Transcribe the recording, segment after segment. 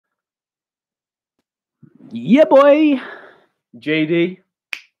Yeah, boy. JD.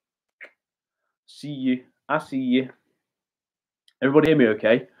 See you. I see you. Everybody hear me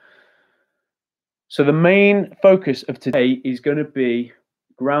okay? So the main focus of today is going to be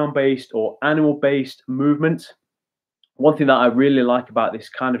ground-based or animal-based movement. One thing that I really like about this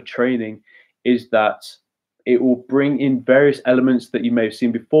kind of training is that it will bring in various elements that you may have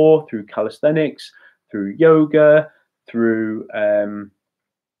seen before through calisthenics, through yoga, through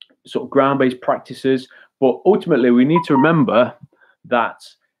sort of ground-based practices. But ultimately, we need to remember that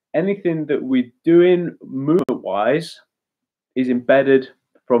anything that we're doing movement-wise is embedded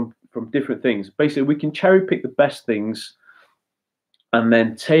from different things. Basically, we can cherry pick the best things and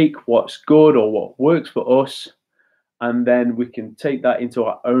then take what's good or what works for us, and then we can take that into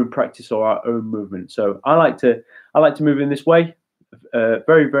our own practice or our own movement. So I like to move in this way.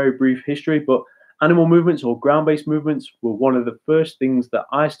 Very, very brief history, but animal movements or ground-based movements were one of the first things that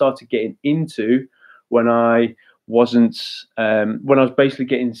I started getting into when I wasn't when I was basically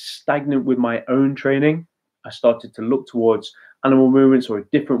getting stagnant with my own training. I started to look towards animal movements or a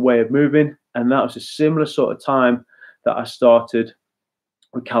different way of moving, and that was a similar sort of time that I started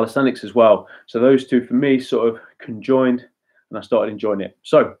with calisthenics as well. So those two for me sort of conjoined, and I started enjoying it.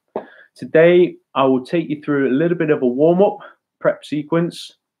 So today I will take you through a little bit of a warm-up prep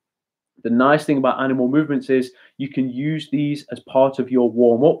sequence. The nice thing about animal movements is you can use these as part of your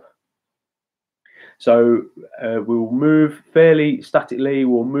warm-up. So we'll move fairly statically,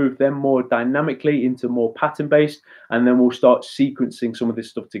 we'll move them more dynamically into more pattern-based, and then we'll start sequencing some of this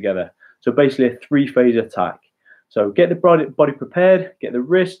stuff together. So basically a three-phase attack. So get the body prepared, get the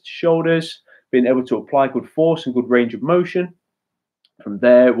wrists, shoulders, being able to apply good force and good range of motion. From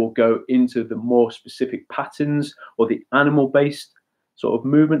there, we'll go into the more specific patterns or the animal-based sort of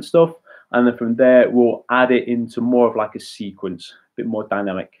movement stuff. And then from there, we'll add it into more of like a sequence, a bit more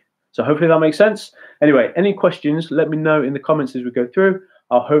dynamic. So hopefully that makes sense. Anyway, any questions, let me know in the comments as we go through.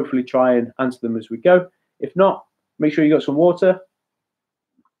 I'll hopefully try and answer them as we go. If not, make sure you got some water.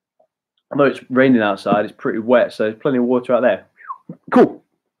 I know it's raining outside, it's pretty wet, so there's plenty of water out there. Cool.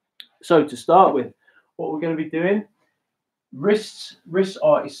 So to start with, what we're going to be doing, wrists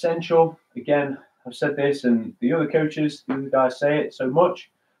are essential. Again, I've said this, and the other coaches, the other guys say it so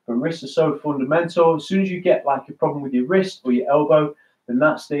much, but wrists are so fundamental. As soon as you get like a problem with your wrist or your elbow, then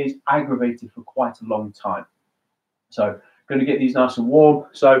that stays aggravated for quite a long time. So going to get these nice and warm.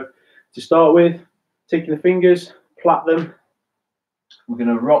 So to start with, taking the fingers, plait them. We're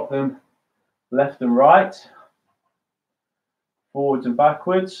going to rock them left and right, forwards and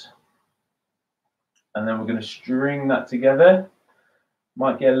backwards. And then we're going to string that together.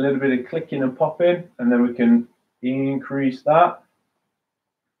 Might get a little bit of clicking and popping, and then we can increase that.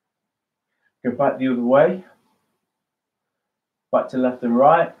 Go back the other way. Back to left and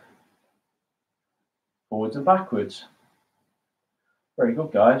right. Forwards and backwards. Very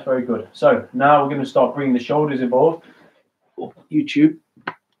good, guys. Very good. So now we're going to start bringing the shoulders involved. YouTube.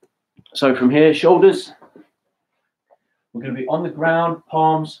 So from here, shoulders. We're going to be on the ground,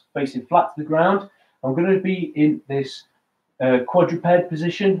 palms facing flat to the ground. I'm going to be in this quadruped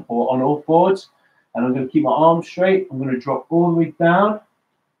position or on all fours, and I'm going to keep my arms straight. I'm going to drop all the way down,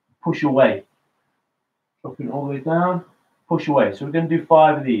 push away. Dropping all the way down, push away. So we're going to do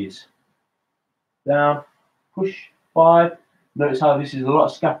 5 of these. Down, push, 5. Notice how this is a lot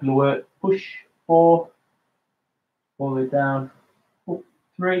of scapular work. Push, 4. All the way down,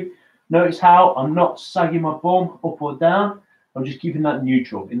 3. Notice how I'm not sagging my bum up or down. I'm just keeping that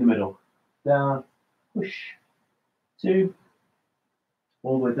neutral in the middle. Down, push, 2.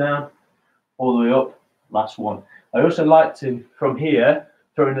 All the way down, all the way up. Last one. I also like to, from here,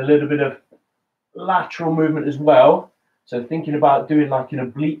 throw in a little bit of lateral movement as well. So thinking about doing like an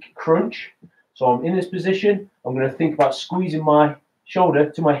oblique crunch. So I'm in this position. I'm going to think about squeezing my shoulder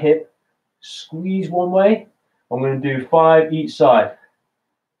to my hip. Squeeze one way. I'm going to do 5 each side.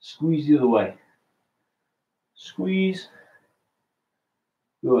 Squeeze the other way. Squeeze.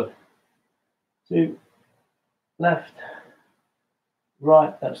 Good. 2. Left.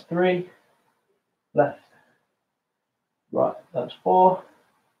 Right. That's 3. Left. Right. That's 4.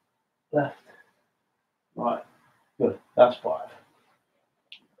 Left. Right. Good. That's 5.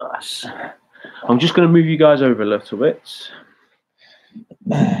 Nice. I'm just going to move you guys over a little bit.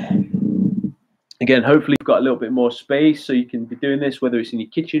 Again, hopefully you've got a little bit more space so you can be doing this, whether it's in your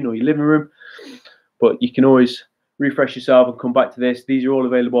kitchen or your living room. But you can always refresh yourself and come back to this. These are all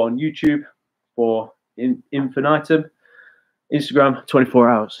available on YouTube for infinitum. Instagram, 24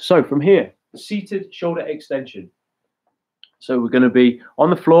 hours. So from here, seated shoulder extension. So we're going to be on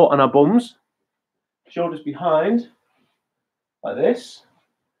the floor on our bums, shoulders behind, like this.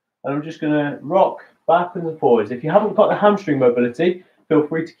 And I'm just going to rock backwards and forwards. If you haven't got the hamstring mobility, feel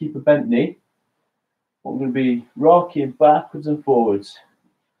free to keep a bent knee. I'm going to be rocking backwards and forwards.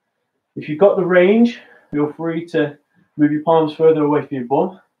 If you've got the range, feel free to move your palms further away from your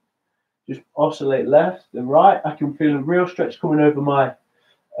bum. Just oscillate left and right. I can feel a real stretch coming over my,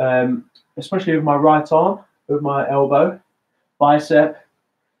 especially over my right arm, over my elbow, bicep,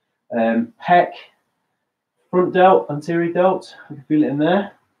 pec, front delt, anterior delt. I can feel it in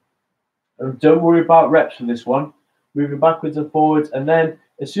there. And don't worry about reps for this one. Moving backwards and forwards, and then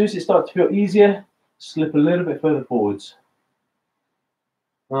as soon as it starts to feel easier, slip a little bit further forwards.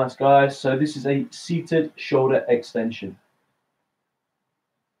 Nice, guys. So this is a seated shoulder extension.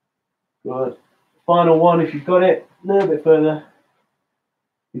 Good. Final one, if you've got it, a little bit further.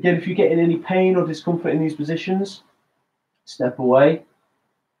 Again, if you're getting any pain or discomfort in these positions, step away.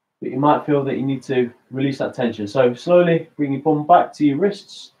 But you might feel that you need to release that tension. So slowly bring your bum back to your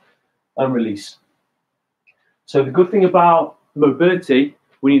wrists and release. So the good thing about mobility,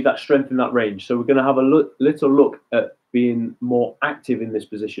 we need that strength in that range. So we're going to have a little look at being more active in this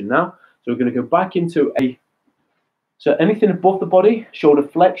position now. So we're going to go back into so anything above the body, shoulder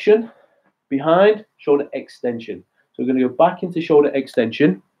flexion, behind, shoulder extension. So we're going to go back into shoulder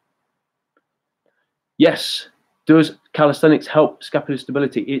extension. Yes, does calisthenics help scapular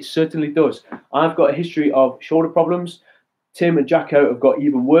stability? It certainly does. I've got a history of shoulder problems. Tim and Jacko have got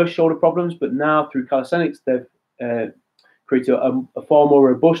even worse shoulder problems, but now through calisthenics, they've created a far more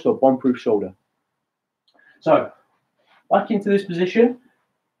robust or bomb-proof shoulder. So back into this position,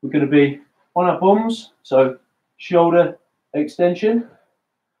 we're going to be on our bums. So shoulder extension,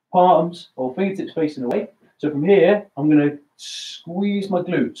 palms or fingertips facing away. So from here, I'm going to squeeze my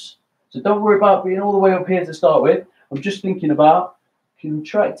glutes. So don't worry about being all the way up here to start with. I'm just thinking about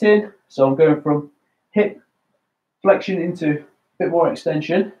contracting. So I'm going from hip flexion into a bit more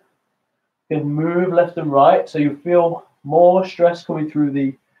extension. You can move left and right. So you feel more stress coming through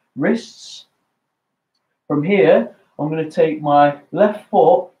the wrists. From here, I'm going to take my left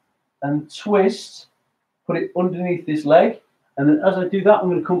foot and twist, put it underneath this leg. And then as I do that, I'm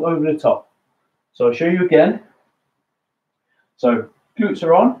going to come over the top. So I'll show you again. So glutes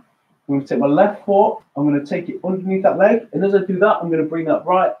are on. I'm going to take my left foot. I'm going to take it underneath that leg. And as I do that, I'm going to bring that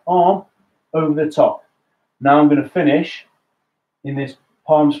right arm over the top. Now I'm going to finish in this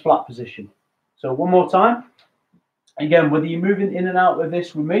palms flat position. So one more time. Again, whether you're moving in and out of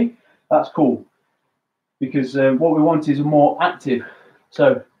this with me, that's cool. Because what we want is a more active.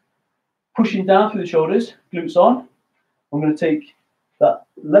 So pushing down through the shoulders, glutes on. I'm going to take that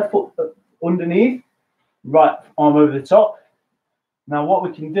left foot underneath, right arm over the top. Now what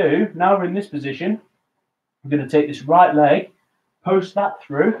we can do, now we're in this position, I'm going to take this right leg, post that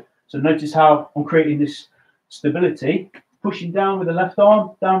through. So notice how I'm creating this stability, pushing down with the left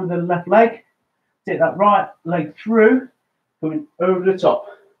arm, down with the left leg, take that right leg through, coming over the top.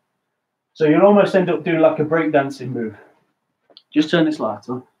 So you'll almost end up doing like a breakdancing move. Just turn this light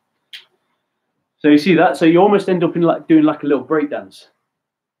on. So you see that? So you almost end up in like doing like a little breakdance.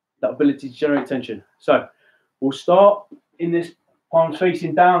 That ability to generate tension. So we'll start in this palms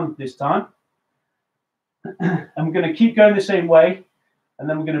facing down this time. And we're going to keep going the same way. And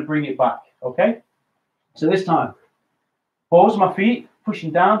then we're going to bring it back. Okay? So this time, pause my feet,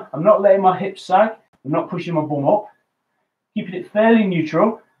 pushing down. I'm not letting my hips sag. I'm not pushing my bum up. Keeping it fairly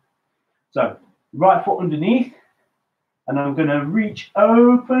neutral. So right foot underneath. And I'm going to reach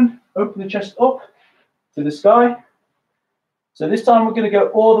open the chest up to the sky. So this time we're going to go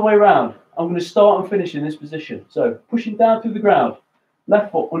all the way around. I'm going to start and finish in this position. So pushing down through the ground,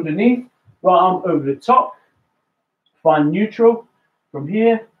 left foot underneath, right arm over the top, find neutral. From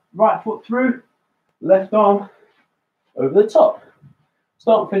here, right foot through, left arm over the top.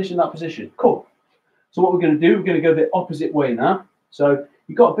 Start and finish in that position. Cool. So what we're going to do, we're going to go the opposite way now. So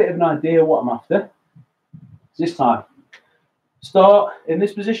you've got a bit of an idea what I'm after. This time, start in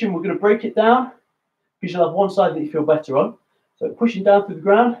this position. We're going to break it down because you'll have one side that you feel better on. So pushing down through the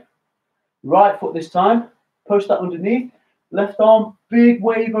ground, right foot this time, post that underneath, left arm, big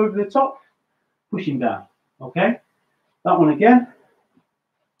wave over the top, pushing down. Okay, that one again.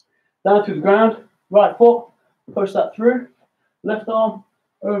 Down through the ground, right foot, post that through, left arm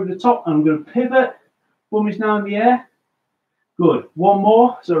over the top, and I'm going to pivot. Bum is now in the air. Good. One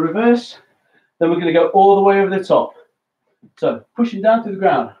more. So reverse. Then we're going to go all the way over the top. So pushing down to the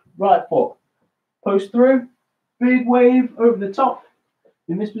ground, right foot, post through, big wave over the top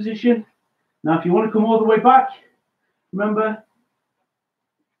in this position. Now if you want to come all the way back, remember,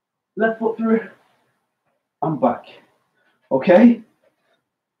 left foot through and back. Okay?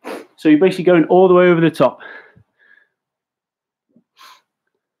 So you're basically going all the way over the top.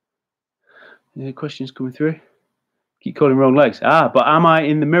 Any questions coming through? Keep calling wrong legs. But am I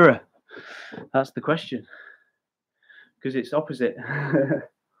in the mirror? That's the question. Because it's opposite.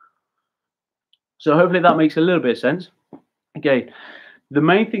 So hopefully that makes a little bit of sense. Okay, the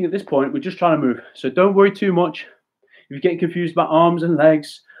main thing at this point, we're just trying to move. So don't worry too much. If you're getting confused about arms and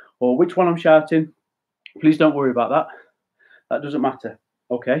legs or which one I'm shouting, please don't worry about that. That doesn't matter.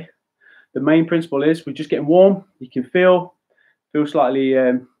 Okay. The main principle is we're just getting warm. You can feel slightly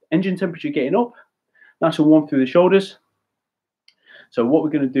engine temperature getting up. Nice and warm through the shoulders. So what we're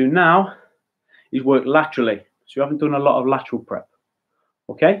going to do now is work laterally. So we haven't done a lot of lateral prep.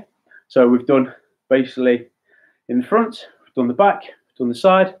 Okay. So we've done basically in the front, we've done the back, we've done the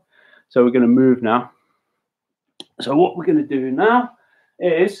side. So we're going to move now. So what we're going to do now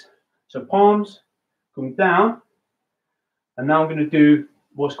is, so palms come down, and now I'm going to do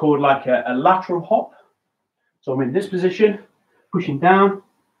what's called like a lateral hop. So I'm in this position, pushing down,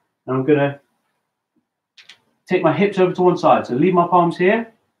 and I'm going to take my hips over to one side. So leave my palms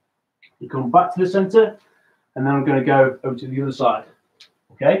here, you come back to the center, and then I'm going to go over to the other side.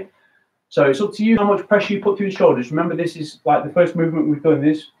 Okay? So it's up to you how much pressure you put through the shoulders. Remember, this is like the first movement we've done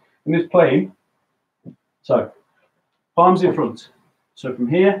in this plane. So palms in front. So from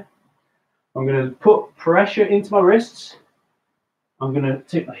here, I'm going to put pressure into my wrists. I'm going to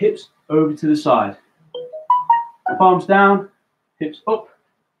take my hips over to the side. Palms down, hips up,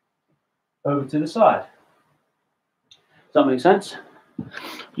 over to the side. Does that make sense?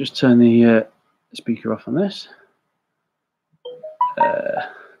 Just turn the speaker off on this.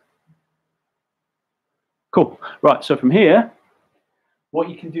 Cool. Right, so from here, what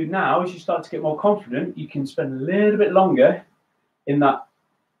you can do now is you start to get more confident. You can spend a little bit longer in that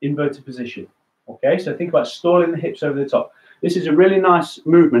inverted position. Okay, so think about stalling the hips over the top. This is a really nice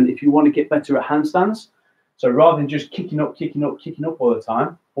movement if you want to get better at handstands. So rather than just kicking up all the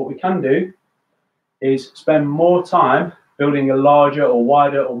time, what we can do is spend more time building a larger or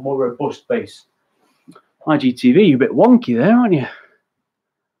wider or more robust base. IGTV, you're a bit wonky there, aren't you?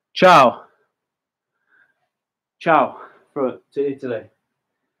 Ciao. Ciao to Italy.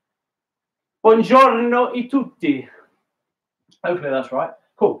 Buongiorno a tutti. Hopefully that's right.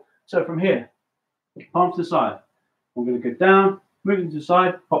 Cool. So from here, palms to the side. We're going to go down, moving to the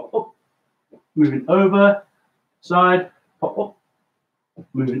side, pop up, moving over, side, pop up,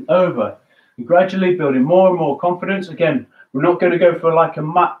 moving over. And gradually building more and more confidence. Again, we're not going to go for like a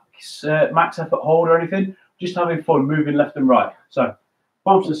max effort hold or anything. Just having fun, moving left and right. So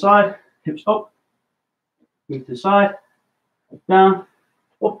palms to the side, hips up, move to the side, down,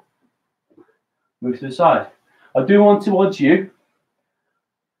 up, move to the side. I do one towards you.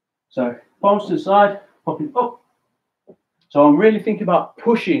 So palms to the side, popping up. So I'm really thinking about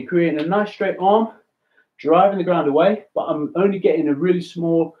pushing, creating a nice straight arm, driving the ground away, but I'm only getting a really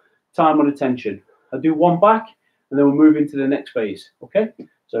small time on attention. I do one back, and then we'll move into the next phase. Okay?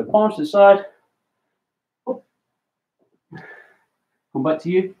 So palms to the side, up. Come back to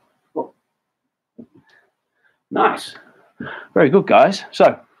you. Up. Nice. Very good, guys.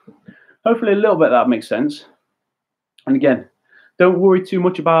 So hopefully a little bit of that makes sense. And again, don't worry too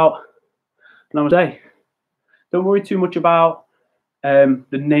much about namaste. Don't worry too much about the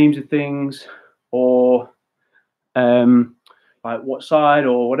names of things or like what side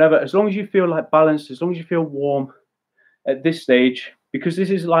or whatever. As long as you feel like balanced, as long as you feel warm at this stage, because this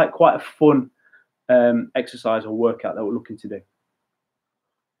is like quite a fun exercise or workout that we're looking to do.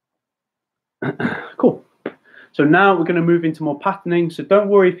 Cool. So now we're going to move into more patterning. So don't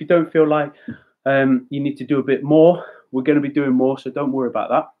worry if you don't feel like you need to do a bit more. We're going to be doing more, so don't worry about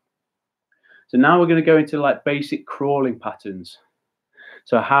that. So now we're going to go into like basic crawling patterns.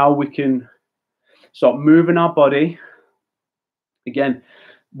 So how we can start moving our body. Again,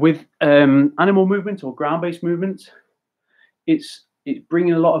 with animal movement or ground-based movement, it's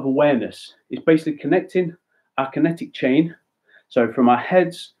bringing a lot of awareness. It's basically connecting our kinetic chain. So from our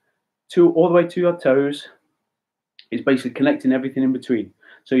heads all the way to our toes, it's basically connecting everything in between.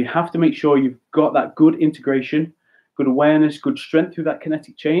 So you have to make sure you've got that good integration, good awareness, good strength through that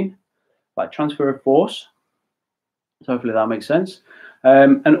kinetic chain, like transfer of force. So hopefully that makes sense.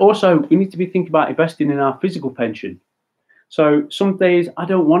 And also we need to be thinking about investing in our physical pension. So some days I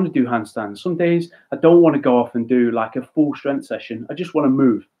don't want to do handstands. Some days I don't want to go off and do like a full strength session. I just want to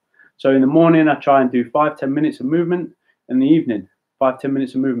move. So in the morning I try and do 5-10 minutes of movement. In the evening, 5-10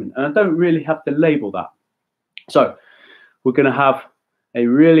 minutes of movement. And I don't really have to label that. So we're going to have a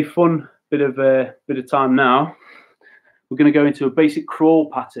really fun bit of time now. We're going to go into a basic crawl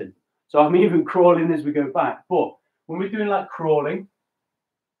pattern. So I'm even crawling as we go back. But when we're doing like crawling,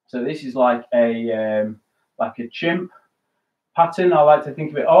 so this is like a chimp pattern, I like to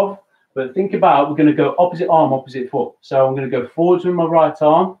think of it of. But think about, we're going to go opposite arm, opposite foot. So I'm going to go forwards with my right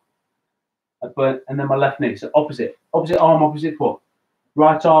arm, and then my left knee. So opposite arm, opposite foot.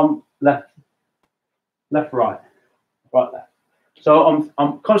 Right arm, left, left, right, right, left. So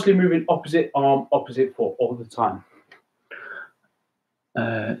I'm constantly moving opposite arm, opposite foot all the time.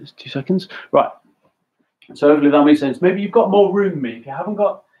 2 seconds. Right. So hopefully that makes sense. Maybe you've got more room than me. If you haven't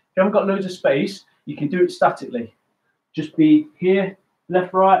got loads of space, you can do it statically. Just be here,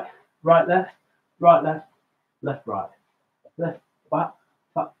 left, right, right, left, left, right, left, back,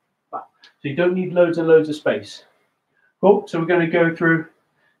 back, back. So you don't need loads and loads of space. Cool. So we're going to go through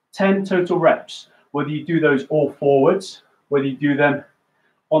 10 total reps. Whether you do those all forwards, whether you do them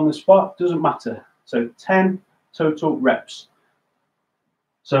on the spot, doesn't matter. So 10 total reps.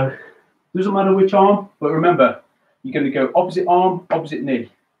 So doesn't matter which arm, but remember, you're going to go opposite arm, opposite knee,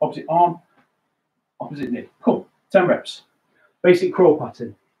 opposite arm, opposite knee. Cool. 10 reps. Basic crawl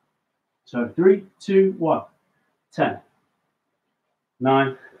pattern. So 3, 2, 1. 10,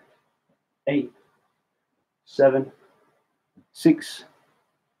 9, 8, 7, 6,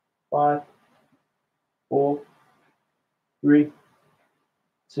 5, 4, 3,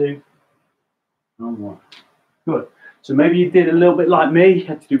 2, and 1. Good. So maybe you did a little bit like me, you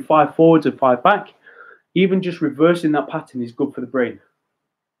had to do 5 forwards and 5 back. Even just reversing that pattern is good for the brain.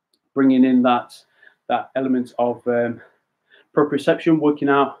 Bringing in that element of proprioception, working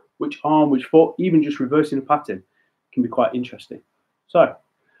out which arm, which foot, even just reversing the pattern can be quite interesting. So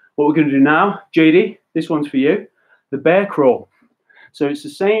what we're going to do now, JD, this one's for you, the bear crawl. So it's the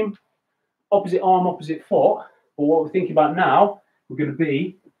same opposite arm, opposite foot, but what we're thinking about now, we're going to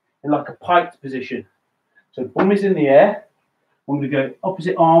be in like a piked position. So bum is in the air. I'm going to go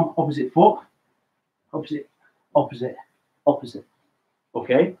opposite arm, opposite foot, opposite, opposite, opposite.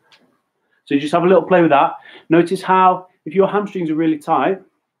 Okay? So you just have a little play with that. Notice how, if your hamstrings are really tight,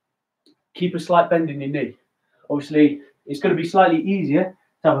 keep a slight bend in your knee. Obviously, it's going to be slightly easier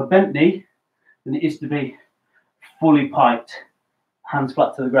to have a bent knee than it is to be fully piked, hands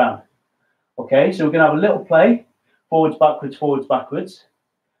flat to the ground. Okay, so we're going to have a little play, forwards, backwards,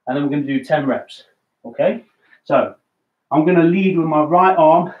 and then we're going to do 10 reps. Okay, so I'm going to lead with my right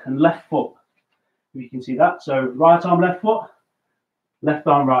arm and left foot. If you can see that. So right arm, left foot, left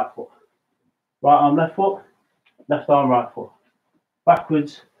arm, right foot. Right arm, left foot, left arm, right foot.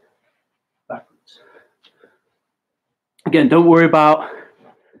 Backwards, backwards. Again, don't worry about,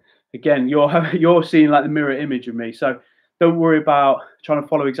 again, you're seeing like the mirror image of me. So don't worry about trying to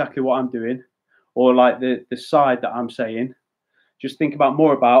follow exactly what I'm doing or like the side that I'm saying. Just think about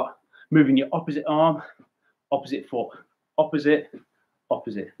more about moving your opposite arm, opposite foot, opposite,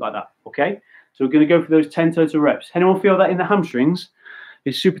 opposite, like that. Okay? So we're going to go for those 10 total reps. Anyone feel that in the hamstrings?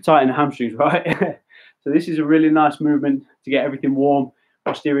 It's super tight in the hamstrings, right? So this is a really nice movement to get everything warm.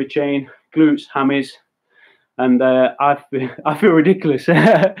 Posterior chain, glutes, hammies. And I feel ridiculous.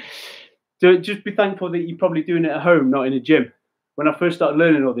 So just be thankful that you're probably doing it at home, not in a gym. When I first started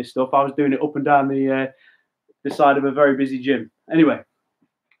learning all this stuff, I was doing it up and down the side of a very busy gym. Anyway,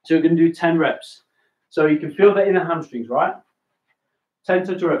 so we're going to do 10 reps. So you can feel that in the hamstrings, right? 10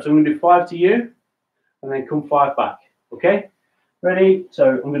 total reps. I'm going to do 5 to you and then come 5 back. Okay? Ready? So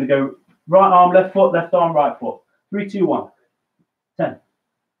I'm going to go right arm, left foot, left arm, right foot. 3, 2, 1. 10,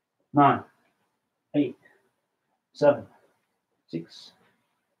 9, 8, 7, 6,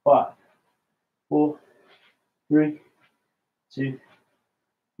 5, 4, 3, 2,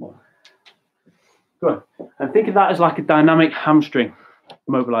 1. Good. And think of that as like a dynamic hamstring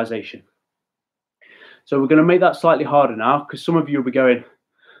mobilization. So we're going to make that slightly harder now because some of you will be going,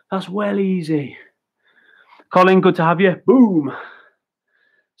 that's well easy. Colin, good to have you. Boom.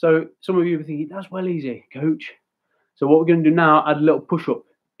 So some of you are thinking, that's well easy, coach. So what we're going to do now, add a little push-up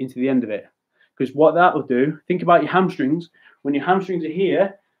into the end of it. Because what that will do, think about your hamstrings. When your hamstrings are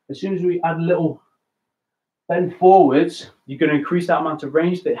here, as soon as we add a little bend forwards, you're going to increase that amount of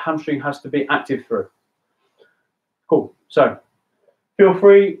range that hamstring has to be active through. Cool. So feel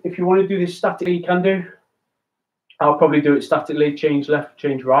free, if you want to do this statically, you can do. I'll probably do it statically, change left,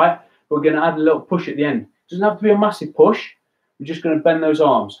 change right. But we're going to add a little push at the end. It doesn't have to be a massive push. We're just going to bend those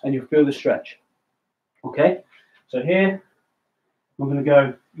arms and you'll feel the stretch. Okay? So here, I'm going to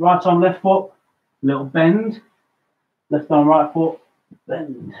go right arm, left foot, little bend. Left arm, right foot,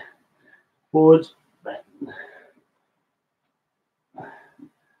 bend. Forwards, bend.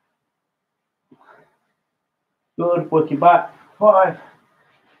 Good. Working back. 5,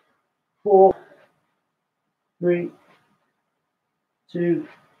 4, 3, 2,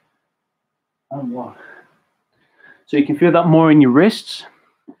 and 1. So you can feel that more in your wrists.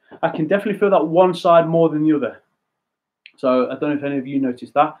 I can definitely feel that one side more than the other. So I don't know if any of you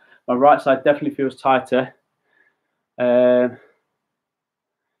noticed that. My right side definitely feels tighter.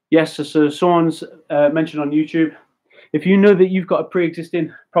 Yes, so someone's mentioned on YouTube, if you know that you've got a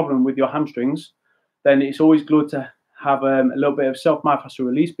pre-existing problem with your hamstrings, then it's always good to have a little bit of self-myofascial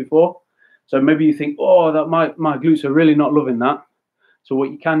release before. So maybe you think, oh, that my glutes are really not loving that. So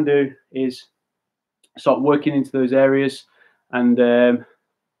what you can do is start working into those areas and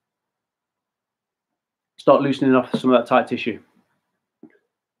start loosening off some of that tight tissue.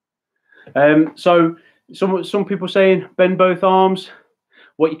 So some people saying bend both arms.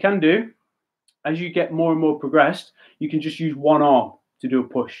 What you can do, as you get more and more progressed, you can just use one arm to do a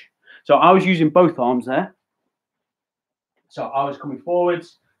push. So I was using both arms there. So I was coming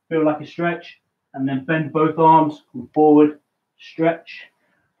forwards, feel like a stretch, and then bend both arms, come forward, stretch,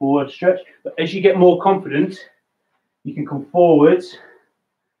 forward, stretch. But as you get more confident, you can come forwards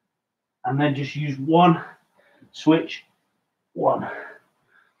and then just use one, switch, one.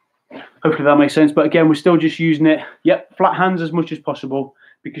 Hopefully that makes sense. But again, we're still just using it, yep, flat hands as much as possible,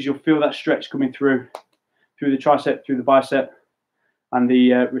 because you'll feel that stretch coming through the tricep, through the bicep, and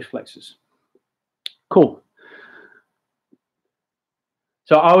the wrist flexors. Cool.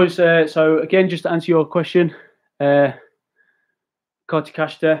 So I was, so again, just to answer your question,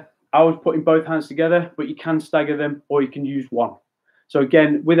 Kartikashta, I was putting both hands together, but you can stagger them or you can use one. So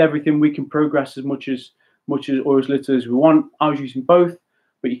again, with everything, we can progress as much as or as little as we want. I was using both,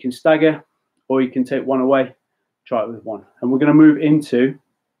 but you can stagger or you can take one away, try it with one. And we're going to move into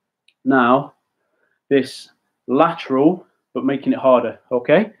now this lateral, but making it harder,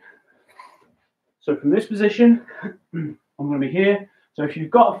 okay? So from this position, I'm going to be here. So if you've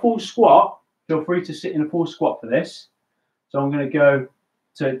got a full squat, feel free to sit in a full squat for this. So I'm going to go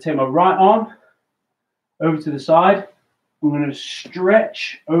to take my right arm over to the side. I'm going to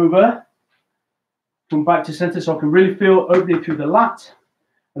stretch over, come back to center so I can really feel opening through the lat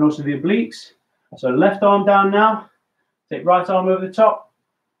and also the obliques. So left arm down now, take right arm over the top,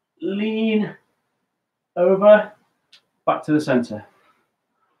 lean over, back to the center.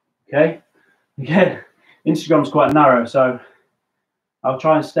 Okay, again, Instagram's quite narrow, so I'll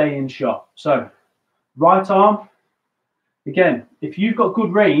try and stay in shot. So right arm, again, if you've got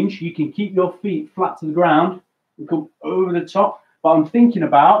good range, you can keep your feet flat to the ground and come over the top. But I'm thinking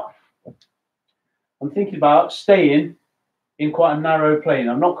about staying in quite a narrow plane.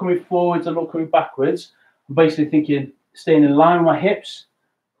 I'm not coming forwards, I'm not coming backwards. I'm basically thinking staying in line with my hips,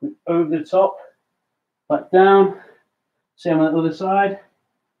 over the top, back down. Same on the other side.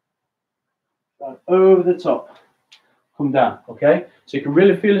 Over the top, come down, okay? So you can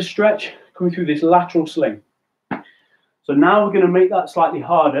really feel a stretch coming through this lateral sling. So now we're going to make that slightly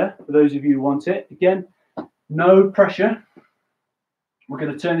harder for those of you who want it. Again, no pressure. We're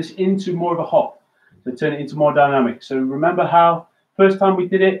going to turn this into more of a hop, so turn it into more dynamic. So remember how first time we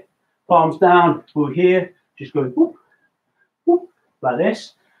did it, palms down, we're here, just going whoop, whoop, like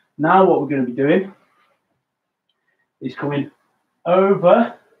this. Now what we're going to be doing is coming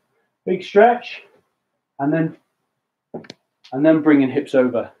over, big stretch, and then bringing hips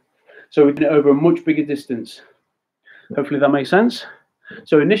over. So we're doing it over a much bigger distance. Hopefully that makes sense.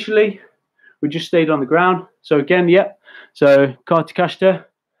 So initially, we just stayed on the ground. So again, yep. So Kartikashta,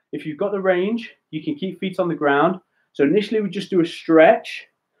 if you've got the range, you can keep feet on the ground. So initially, we just do a stretch.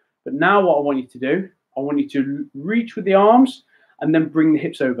 But now what I want you to do, I want you to reach with the arms and then bring the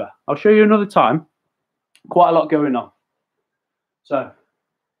hips over. I'll show you another time. Quite a lot going on. So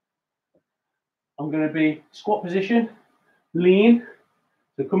I'm going to be squat position, lean.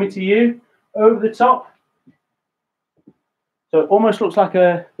 So coming to you, over the top. So it almost looks like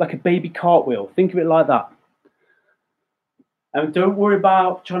a baby cartwheel. Think of it like that. And don't worry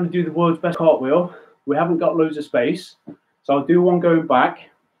about trying to do the world's best cartwheel. We haven't got loads of space. So I'll do one going back.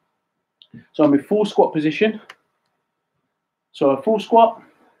 So I'm in full squat position. So a full squat.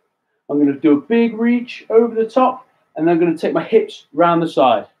 I'm going to do a big reach over the top. And then I'm going to take my hips round the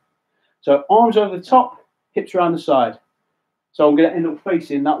side. So arms over the top, hips around the side. So I'm going to end up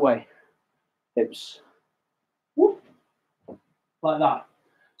facing that way. Hips. Whoop. Like that.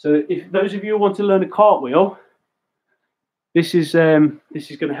 So if those of you who want to learn a cartwheel, this is going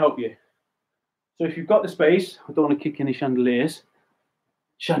to help you. So if you've got the space, I don't want to kick any chandeliers,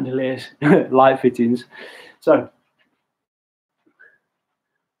 light fittings. So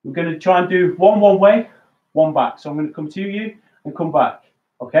we're going to try and do one way, one back. So I'm going to come to you and come back.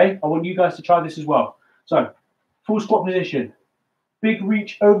 Okay, I want you guys to try this as well. So full squat position, big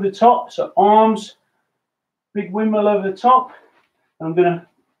reach over the top. So arms, big windmill over the top. And I'm going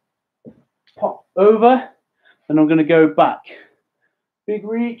to pop over and I'm going to go back. Big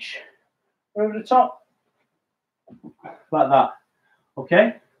reach over the top, like that.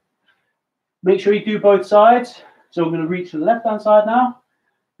 Okay, Make sure you do both sides. So we're going to reach to the left-hand side now.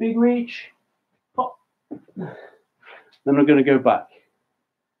 Big reach, pop. Then we're going to go back.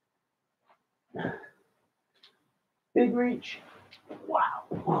 Big reach.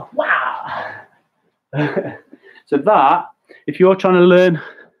 Wow. Wow. So that, if you're trying to learn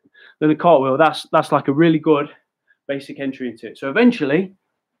a cartwheel, that's like a really good basic entry into it. So eventually,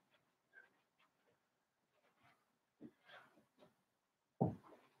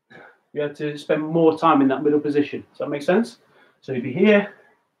 you have to spend more time in that middle position. Does that make sense? So you'll be here.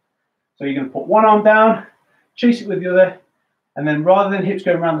 So you're going to put one arm down, chase it with the other, and then rather than hips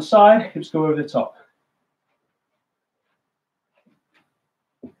going around the side, hips go over the top.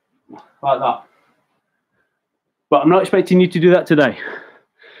 Like that. But I'm not expecting you to do that today.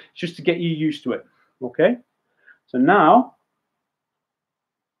 It's just to get you used to it. Okay? So now,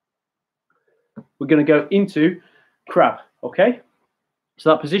 we're going to go into crab. Okay? So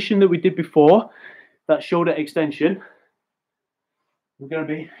that position that we did before, that shoulder extension, we're going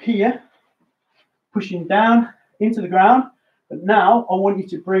to be here, pushing down into the ground. But now I want you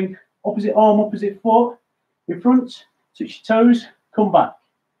to bring opposite arm, opposite foot in front, touch your toes, come back.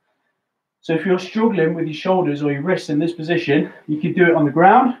 So if you're struggling with your shoulders or your wrists in this position, you can do it on the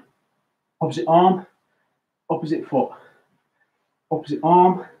ground, opposite arm, opposite foot, opposite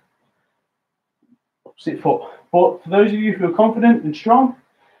arm, opposite foot. But for those of you who are confident and strong,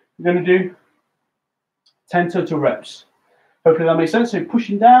 we're going to do 10 total reps. Hopefully that makes sense. So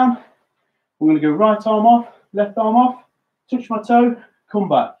pushing down, we're going to go right arm off, left arm off, touch my toe, come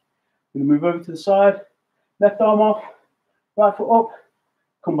back. I'm going to move over to the side, left arm off, right foot up,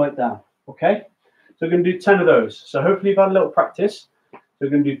 come back down. Okay? So we're going to do 10 of those. So hopefully you've had a little practice. So we're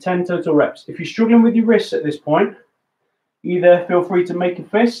going to do 10 total reps. If you're struggling with your wrists at this point, either feel free to make a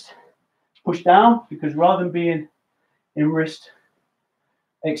fist, push down, because rather than being in wrist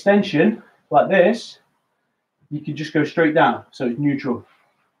extension like this, you can just go straight down. So it's neutral.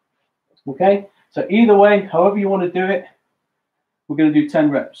 Okay? So either way, however you want to do it, we're going to do 10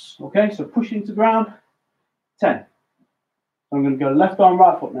 reps. Okay? So push into ground, 10. I'm going to go left arm,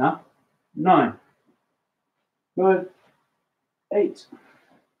 right foot now. 9. Good. 8.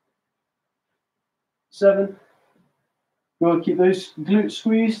 7. Good. Keep those glutes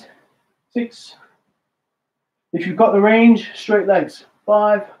squeezed. 6. If you've got the range, straight legs.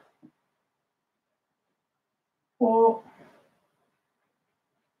 5. 4.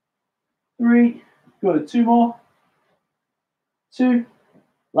 3. Good. 2 more. 2.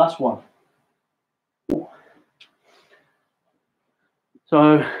 Last one.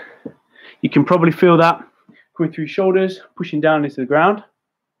 So you can probably feel that coming through your shoulders, pushing down into the ground.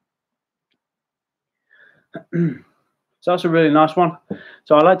 So that's a really nice one.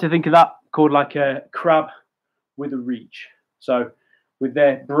 So I like to think of that called like a crab with a reach. So with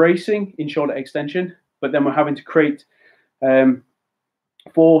their bracing in shoulder extension, but then we're having to create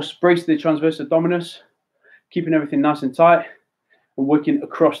force, brace the transverse abdominis, keeping everything nice and tight, and working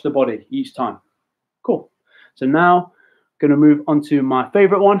across the body each time. Cool. So now going to move on to my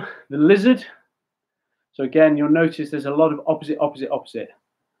favorite one, the lizard. So again, you'll notice there's a lot of opposite, opposite, opposite.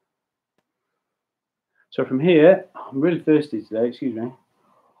 So from here, I'm really thirsty today, excuse me.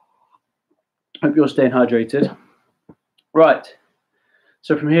 Hope you're staying hydrated. Right,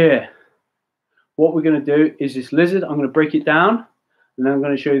 so from here, what we're going to do is this lizard, I'm going to break it down, and then I'm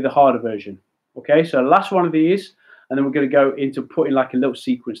going to show you the harder version. Okay, so last one of these, and then we're going to go into putting like a little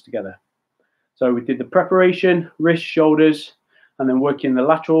sequence together. So we did the preparation, wrists, shoulders, and then working the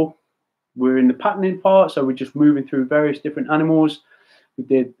lateral. We're in the patterning part, so we're just moving through various different animals. We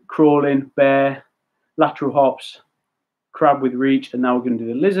did crawling, bear, lateral hops, crab with reach, and now we're going to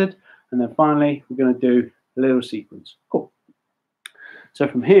do the lizard. And then finally, we're going to do a little sequence. Cool. So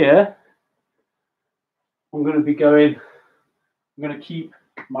from here, I'm going to be going, I'm going to keep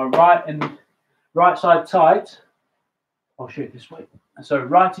my right side tight. I'll show it this way. So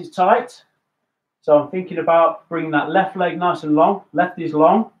right is tight. So I'm thinking about bringing that left leg nice and long. Left is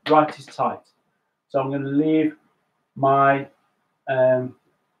long, right is tight. So I'm going to leave my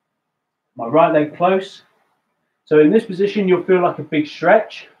my right leg close. So in this position, you'll feel like a big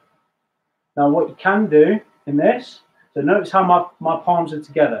stretch. Now what you can do in this, so notice how my palms are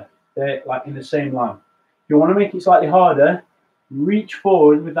together. They're like in the same line. If you want to make it slightly harder, reach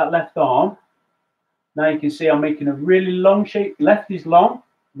forward with that left arm. Now you can see I'm making a really long shape. Left is long,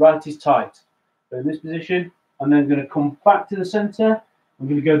 right is tight. So in this position, and then I'm going to come back to the center. I'm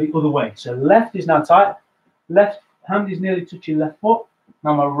going to go the other way. So left is now tight. Left hand is nearly touching left foot.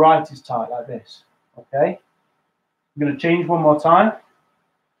 Now my right is tight like this. Okay. I'm going to change one more time.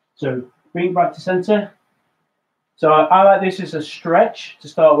 So bring it back to center. So I like this as a stretch to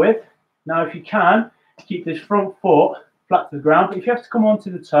start with. Now, if you can, keep this front foot flat to the ground, but if you have to come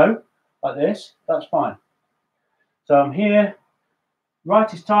onto the toe like this, that's fine. So I'm here,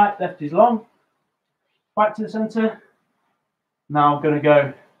 right is tight, left is long, back to the center. Now I'm going to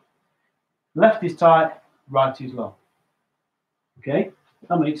go left is tight, right is long. Okay,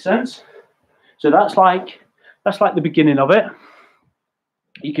 that makes sense. So that's like the beginning of it.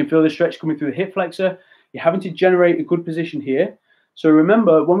 You can feel the stretch coming through the hip flexor. You're having to generate a good position here. So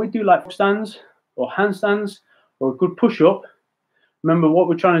remember, when we do like stands or handstands or a good push-up, remember what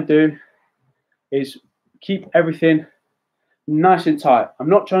we're trying to do is keep everything nice and tight. I'm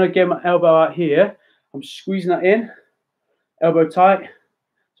not trying to get my elbow out here. I'm squeezing that in, elbow tight,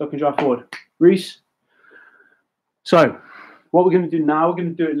 so I can drive forward. Reese. So what we're going to do now, we're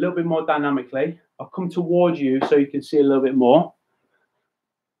going to do it a little bit more dynamically. I'll come towards you so you can see a little bit more.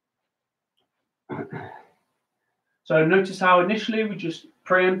 So notice how initially we just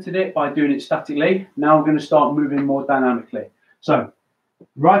preempted it by doing it statically. Now we're going to start moving more dynamically. So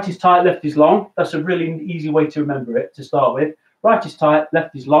right is tight, left is long. That's a really easy way to remember it to start with. Right is tight,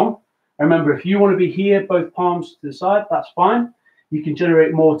 left is long. And remember, if you want to be here, both palms to the side, that's fine. You can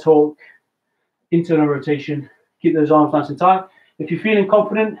generate more torque, internal rotation, keep those arms nice and tight. If you're feeling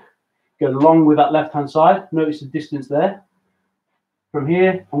confident, go along with that left-hand side. Notice the distance there. From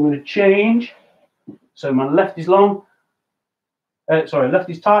here, I'm going to change. So my left is long. Left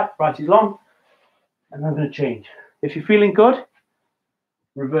is tight, right is long. And I'm going to change. If you're feeling good,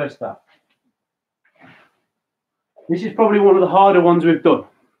 reverse that. This is probably one of the harder ones we've done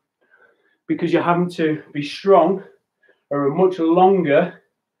because you're having to be strong or a much longer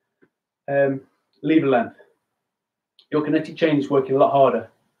lever length. Your kinetic chain is working a lot harder.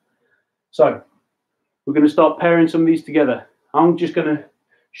 So we're going to start pairing some of these together. I'm just going to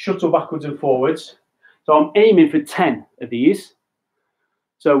shuttle backwards and forwards. So I'm aiming for 10 of these.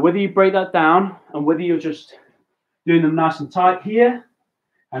 So whether you break that down and whether you're just doing them nice and tight here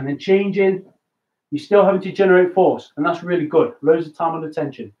and then changing, you're still having to generate force. And that's really good. Loads of time under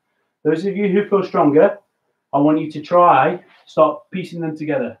tension. Those of you who feel stronger, I want you to try, start piecing them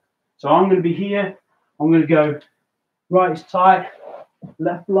together. So I'm going to be here. I'm going to go right is tight,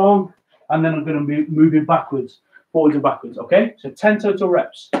 left long, and then I'm going to be moving backwards, forwards and backwards. Okay? So 10 total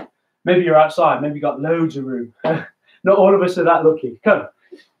reps. Maybe you're outside. Maybe you've got loads of room. Not all of us are that lucky. Come.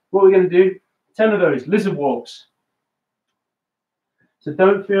 What we're going to do, 10 of those lizard walks. So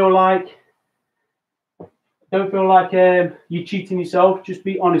don't feel like you're cheating yourself. Just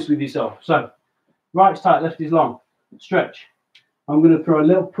be honest with yourself. So right is tight, left is long. Stretch. I'm going to throw a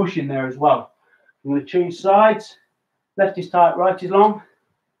little push in there as well. I'm going to change sides. Left is tight, right is long.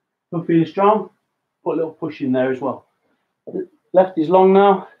 I'm feeling strong. Put a little push in there as well. Left is long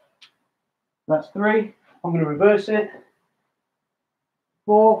now. That's 3. I'm going to reverse it.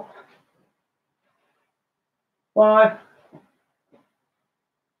 4, 5,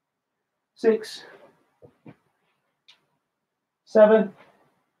 6, 7,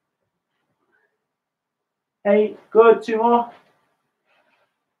 8. Good. 2 more.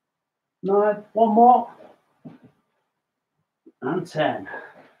 9. 1 more. And 10.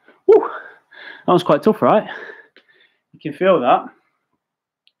 Woo. That was quite tough, right? You can feel that.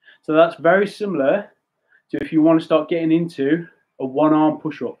 So that's very similar to if you want to start getting into a one-arm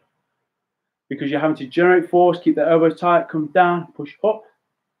push-up, because you're having to generate force, keep the elbows tight, come down, push up.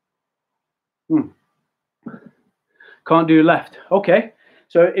 Can't do left. Okay.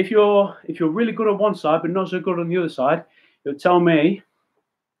 So if you're really good on one side but not so good on the other side, it'll tell me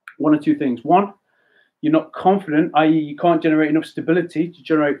one or two things. 1, you're not confident, i.e. you can't generate enough stability to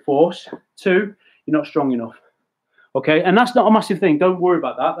generate force. 2, you're not strong enough. Okay, and that's not a massive thing. Don't worry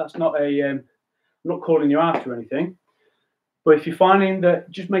about that. That's not I'm not calling you out or anything. But if you're finding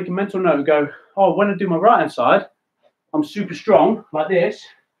that, just make a mental note and go, oh, when I do my right-hand side, I'm super strong, like this.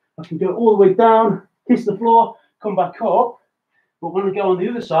 I can go all the way down, kiss the floor, come back up. But when I go on the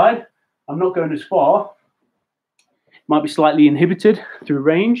other side, I'm not going as far. It might be slightly inhibited through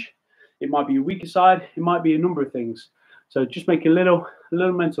range. It might be a weaker side. It might be a number of things. So just make a little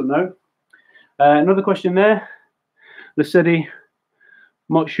mental note. Another question there. Lasedi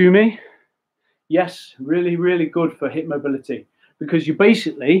Motshumi. Yes, really, really good for hip mobility, because you're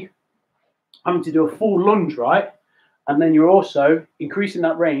basically having to do a full lunge, right? And then you're also increasing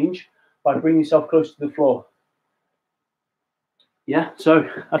that range by bringing yourself close to the floor. Yeah, so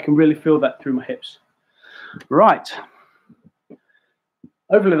I can really feel that through my hips. Right.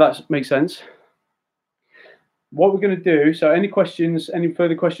 Hopefully that makes sense. What we're going to do, so any questions, any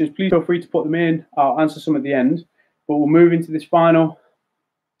further questions, please feel free to put them in. I'll answer some at the end. But we'll move into this final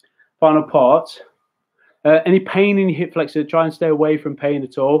part. Any pain in your hip flexor, try and stay away from pain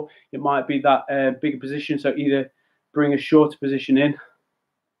at all. It might be that bigger position, so either bring a shorter position in,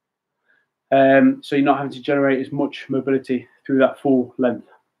 so you're not having to generate as much mobility through that full length.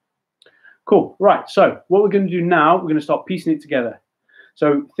 Cool. Right, so what we're going to do now, we're going to start piecing it together.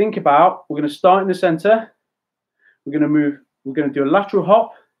 So think about, we're going to start in the center. We're going to move, we're going to do a lateral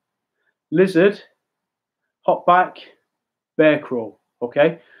hop, lizard, hop back, bear crawl.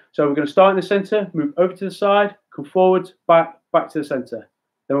 Okay, so we're going to start in the center, move over to the side, come forwards, back to the center.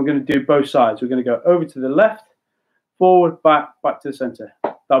 Then we're going to do both sides. We're going to go over to the left, forward, back to the center.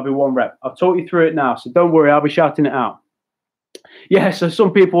 That'll be 1 rep. I'll talk you through it now, so don't worry, I'll be shouting it out. Yeah, so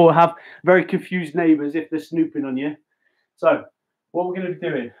some people will have very confused neighbors if they're snooping on you. So what we're going to be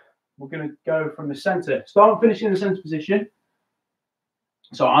doing, we're going to go from the center. Start and finish in the center position.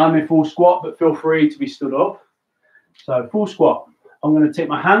 So I'm in full squat, but feel free to be stood up. So full squat. I'm going to take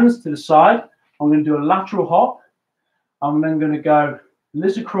my hands to the side. I'm going to do a lateral hop. I'm then going to go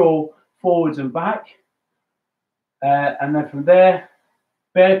lizard crawl forwards and back. And then from there,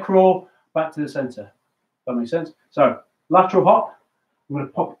 bear crawl back to the center. That makes sense? So lateral hop. I'm going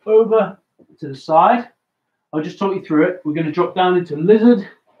to pop over to the side. I'll just talk you through it. We're going to drop down into lizard,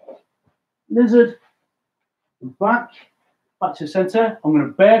 lizard, and back to the center. I'm going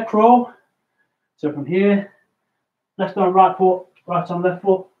to bear crawl. So from here, left arm, right foot, right arm, left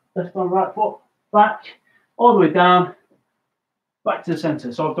foot, left arm, right foot, back, all the way down, back to the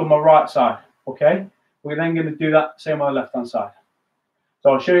center. So I've done my right side, okay? We're then going to do that same on the left-hand side. So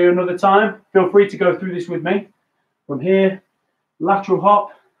I'll show you another time. Feel free to go through this with me. From here, lateral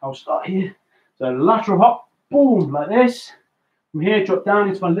hop. I'll start here. So lateral hop, boom, like this. From here, drop down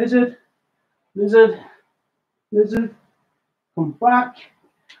into my lizard, lizard, lizard, come back.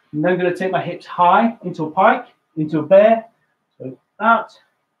 And then I'm going to take my hips high into a pike, into a bear. So out,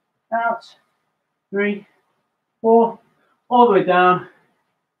 out, 3, 4, all the way down,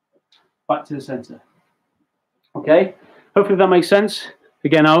 back to the center. Okay, hopefully that makes sense.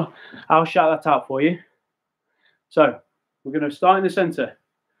 Again, I'll shout that out for you. So we're going to start in the center,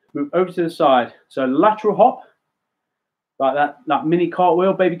 move over to the side. So lateral hop, like that mini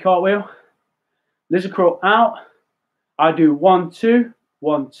cartwheel, baby cartwheel. Lizard crawl out. I do 1, 2,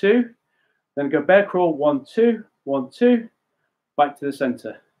 1, 2. Then go bear crawl, 1, 2, 1, 2. Back to the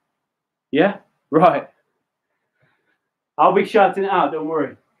center. Yeah? Right. I'll be shouting it out, don't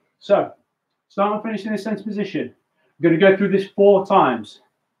worry. So, start and finish in the center position. I'm going to go through this 4 times.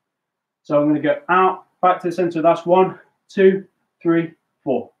 So I'm going to go out, back to the center. That's 1, 2, 3,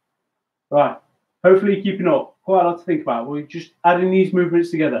 4. Right. Hopefully you're keeping up. Quite a lot to think about. We're just adding these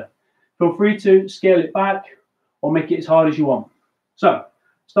movements together. Feel free to scale it back or make it as hard as you want. So,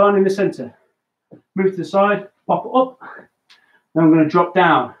 starting in the center. Move to the side, pop it up. Then I'm going to drop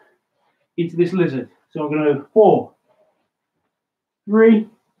down into this lizard. So I'm going to go 4, 3,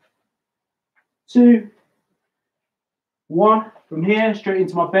 2, 1. From here, straight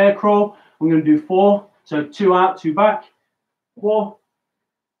into my bear crawl. I'm going to do 4. So 2 out, 2 back. 4,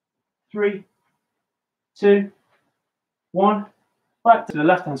 3, 2, 1. Back to the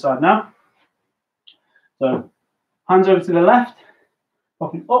left-hand side now. So hands over to the left,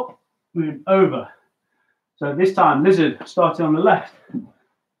 popping up, moving over. So this time, lizard, starting on the left.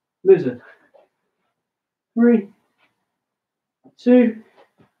 Lizard. 3, 2,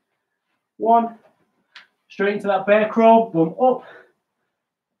 1. Straight into that bear crawl, boom, up.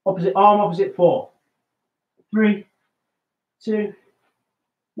 Opposite arm, opposite foot. 3, 2,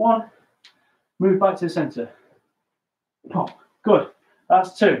 1. Move back to the center. Pop. Good.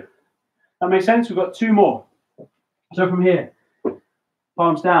 That's 2. That makes sense? We've got 2 more. So from here,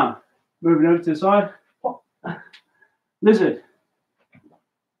 palms down, moving over to the side. Pop. Lizard.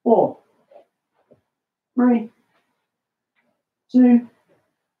 4, 3, 2,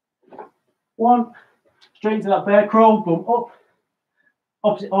 1. Straight into that bear crawl, boom, up.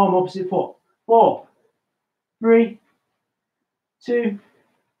 Opposite arm, opposite foot. 4, 3, 2,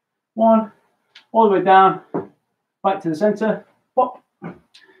 1. All the way down, back to the center. Pop.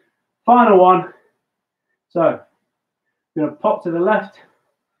 Final one. So, I'm going to pop to the left,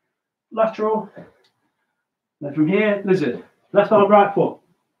 lateral. Then from here, lizard. Left arm, right foot.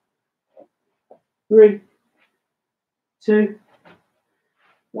 3, 2,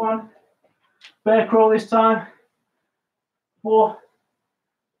 1. Bear crawl this time. 4,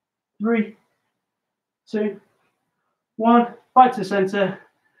 3, 2, 1. Back to the center.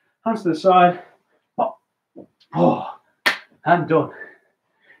 Hands to the side. Pop. Oh, and done.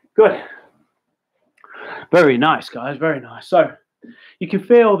 Good. Very nice, guys. Very nice. So you can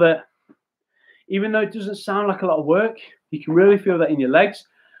feel that even though it doesn't sound like a lot of work, you can really feel that in your legs.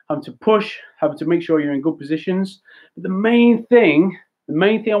 having to push, having to make sure you're in good positions. But the main thing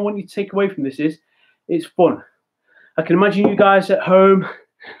I want you to take away from this is it's fun. I can imagine you guys at home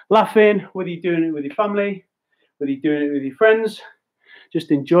laughing, whether you're doing it with your family, whether you're doing it with your friends,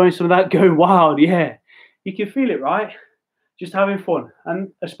 just enjoying some of that, going wild. Yeah, you can feel it, right? Just having fun.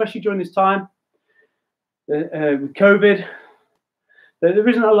 And especially during this time with COVID, there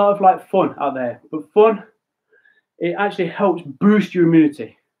isn't a lot of like fun out there, but fun, it actually helps boost your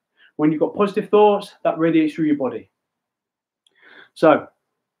immunity. When you've got positive thoughts, that radiates through your body. So,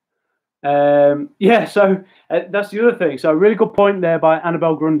 that's the other thing. So, a really good point there by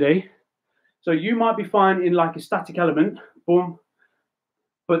Annabelle Grundy. So, you might be fine in like a static element, boom.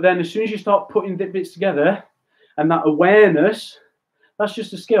 But then as soon as you start putting the bits together and that awareness, that's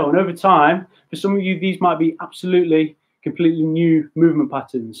just a skill. And over time, for some of you, these might be absolutely, completely new movement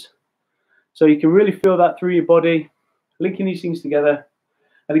patterns. So you can really feel that through your body, linking these things together.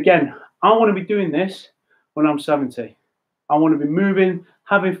 And again, I want to be doing this when I'm 70. I want to be moving,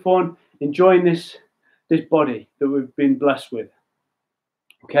 having fun, enjoying this body that we've been blessed with.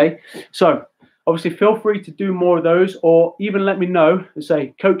 Okay, so obviously feel free to do more of those, or even let me know and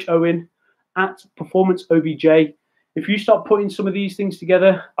say, Coach Owen at Performance OBJ. If you start putting some of these things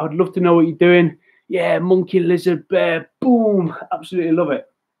together, I'd love to know what you're doing. Yeah, monkey, lizard, bear, boom, absolutely love it.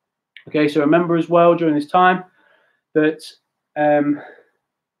 Okay, so remember as well during this time that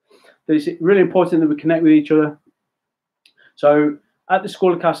it's really important that we connect with each other. So at the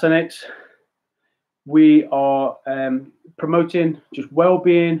School of Calisthenics, we are promoting just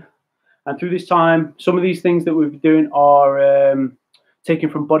well-being. And through this time, some of these things that we've been doing are taken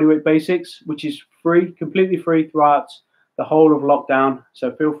from Bodyweight Basics, which is free, completely free throughout the whole of lockdown.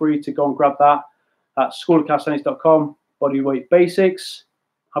 So feel free to go and grab that at schoolofcalisthenics.com, Bodyweight Basics.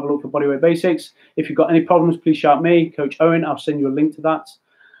 Have a look for Bodyweight Basics. If you've got any problems, please shout me, Coach Owen. I'll send you a link to that.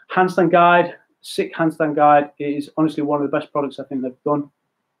 Handstand guide, sick handstand guide. It is honestly one of the best products I think they've done.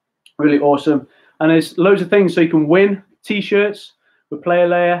 Really awesome. And there's loads of things so you can win t-shirts with player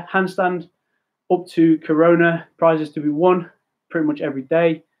layer, handstand up to Corona, prizes to be won pretty much every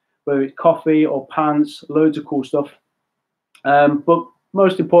day, whether it's coffee or pants, loads of cool stuff. But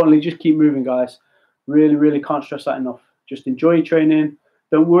most importantly, just keep moving, guys. Really, really can't stress that enough. Just enjoy your training.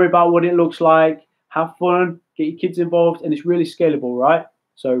 Don't worry about what it looks like. Have fun, get your kids involved, and it's really scalable, right?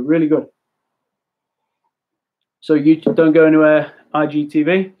 So really good. So YouTube, don't go anywhere,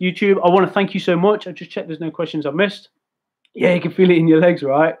 IGTV. YouTube, I want to thank you so much. I just checked there's no questions I've missed. Yeah, you can feel it in your legs,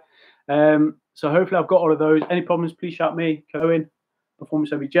 right? So hopefully I've got all of those. Any problems, please shout me, Cohen,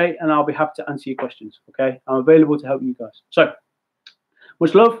 Performance OBJ, and I'll be happy to answer your questions, okay? I'm available to help you guys. So,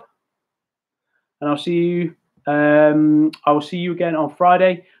 much love, and I'll see you. I will see you again on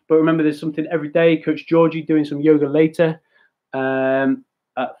Friday. But remember, there's something every day. Coach Georgie doing some yoga later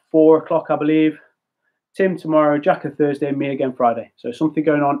at 4 o'clock, I believe. Tim tomorrow, Jack Thursday, and me again Friday. So something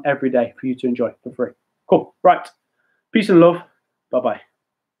going on every day for you to enjoy for free. Cool. Right. Peace and love. Bye-bye.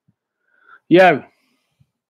 Yo.